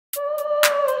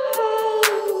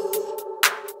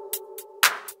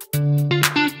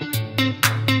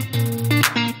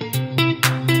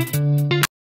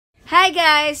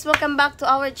Hi guys! Welcome back to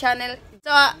our channel.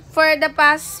 So, for the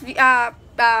past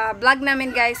vlog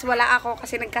namin guys, wala ako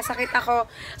kasi nagkasakit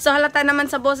ako. So, halata naman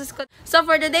sa boses ko. So,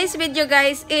 for today's video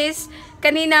guys is,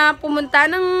 kanina pumunta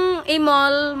ng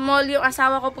mall yung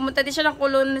asawa ko. Pumunta din siya ng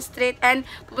Kulon Street and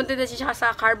pupunta din siya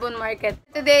sa Carbon Market.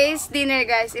 Today's dinner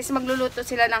guys is magluluto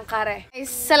sila ng kare.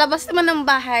 Sa labas naman ng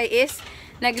bahay is,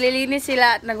 naglilinis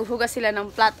sila at naghuhugas sila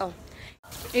ng plato.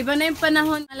 Iba na yung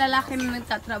panahon na lalaki na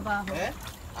nagtatrabaho.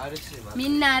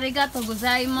 Minna, arigato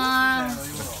gozaimasu.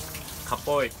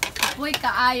 Kapoy. Kapoy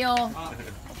kaayo.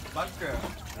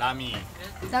 Lami.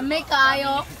 Dami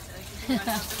kaayo.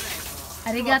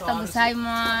 Arigato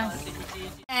gozaimasu.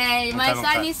 Hey, my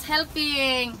son is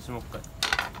helping.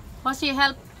 Hoshi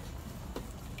help.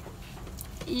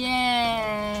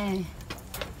 Yeah.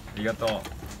 Arigato.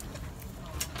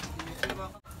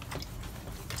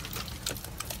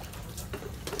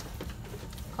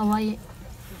 Kawaii.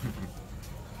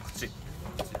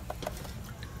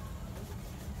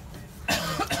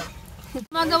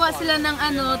 Magawa sila ng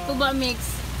tuba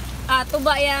mix.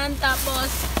 Tuba yan, tapos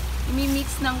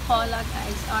mi-mix ng cola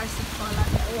guys. RC cola.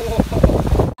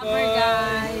 Supper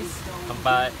guys.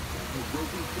 Kampai.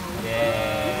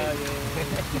 Yeah.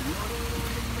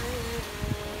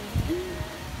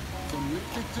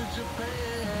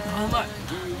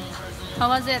 How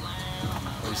was it?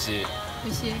 Oishii.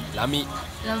 Oishii? Lami.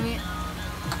 Lami.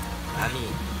 Lami.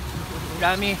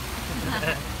 Lami.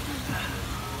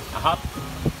 Ahap.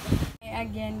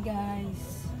 Again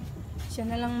guys, siya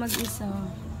na lang mag-isa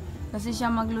kasi siya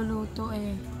magluluto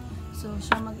eh, so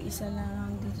siya mag-isa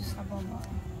lang dito sa baba,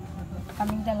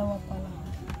 kaming dalawa pala.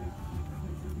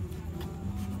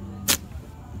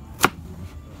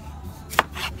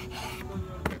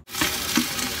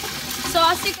 So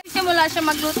as simula siya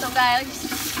magluto guys,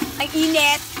 ang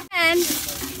init, and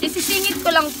isisingit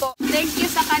ko lang po thank you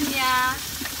sa kanya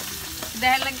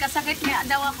dahil nagkasakit nga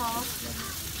daw ako.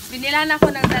 Binilan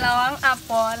ako ng 2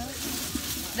 apple,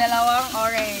 2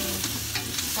 orange.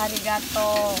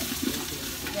 Arigato.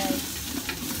 Guys.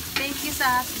 Thank you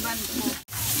sa husband ko.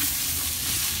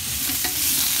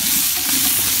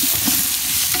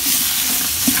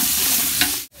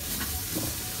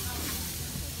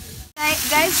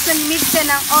 Guys, nag-mix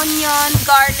ng onion,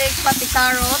 garlic, pati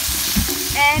carrot,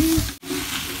 and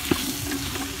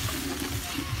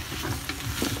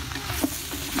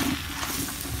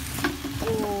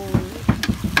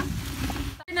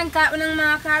ng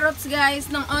mga carrots guys,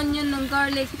 ng onion, ng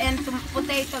garlic, and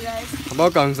potato guys.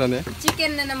 Kabaw ka unsa ne?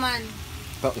 Chicken na naman.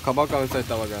 Kabaw ka unsa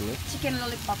tawagan ne? Chicken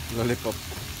lollipop. Lollipop.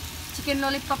 Chicken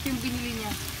lollipop yung binili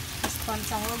niya. Tapos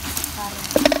pansahog, carrot.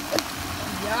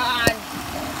 Yan!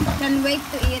 Can't wait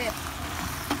to eat it.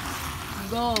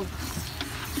 Go!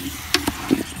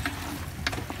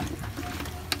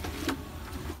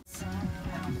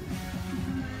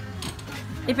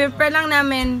 I-prepare lang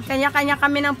namin. Kanya-kanya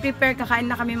kami ng prepare. Kakain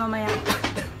na kami mamaya.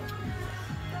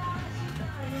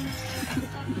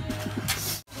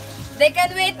 They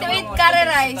can't wait to eat curry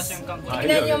rice.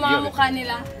 Tignan yung mga mukha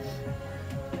nila.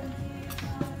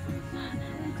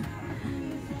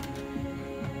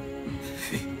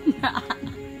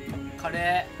カ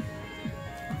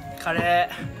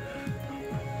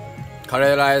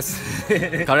レーライス。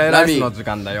カレーライスの時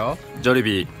間だよ。ジョリ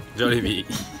ビー。ジョリビ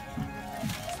ー。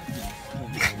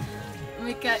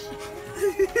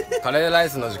カレーライ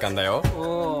スの時間だよ。お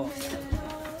お。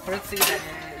これ次だね。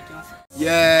いきます。イ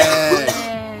エ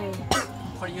ーイ。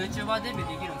これ YouTuber デビュー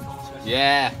できるんですかもしかして。イ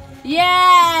エーイ。イエ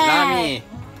ーイ。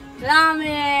ラミ。ラミ。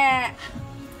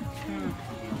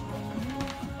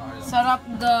Sarap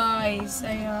guys.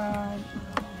 Ayan.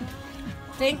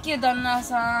 Thank you Donna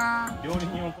sa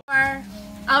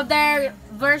other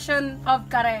version of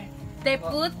kare. They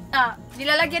put,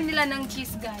 nilalagyan nila ng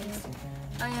cheese guys.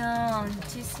 Ayan,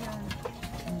 cheese yan.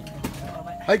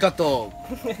 はい、カット。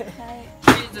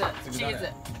チーズ。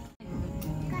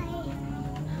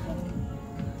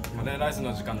カレーライス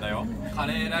の時間だよ。カ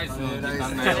レーライスの時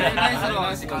間だよ。カレーライス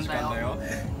の時間だよ。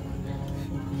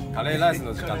カレーライス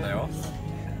の時間だよ。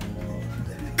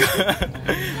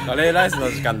カレーライスの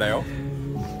時間だよ。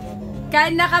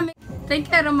 Kain na kami.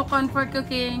 Thank you Hiromu for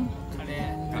cooking. カ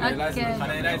レ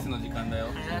ーライスの時間だよ。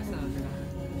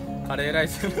カレーライ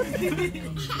ス。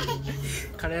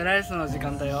カレーライスの時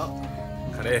間だよ。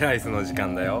カレーライスの時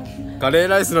間だよ。カレー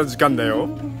ライスの時間だよ。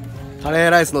カレー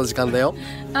ライスの時間だよ。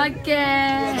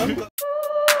Okay.